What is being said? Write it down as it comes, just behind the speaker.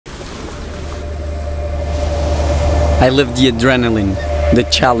I live the adrenaline, the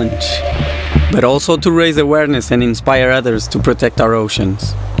challenge, but also to raise awareness and inspire others to protect our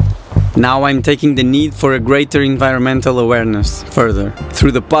oceans. Now I'm taking the need for a greater environmental awareness further,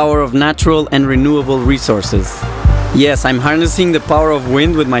 through the power of natural and renewable resources. Yes, I'm harnessing the power of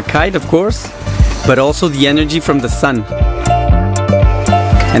wind with my kite, of course, but also the energy from the sun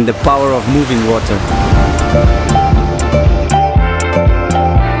and the power of moving water.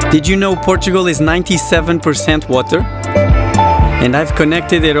 Did you know Portugal is 97% water? And I've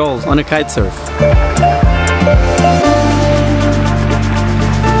connected it all on a kitesurf.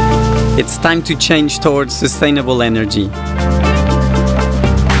 It's time to change towards sustainable energy.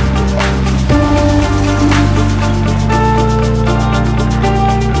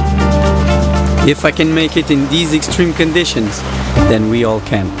 If I can make it in these extreme conditions, then we all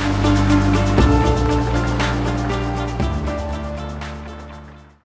can.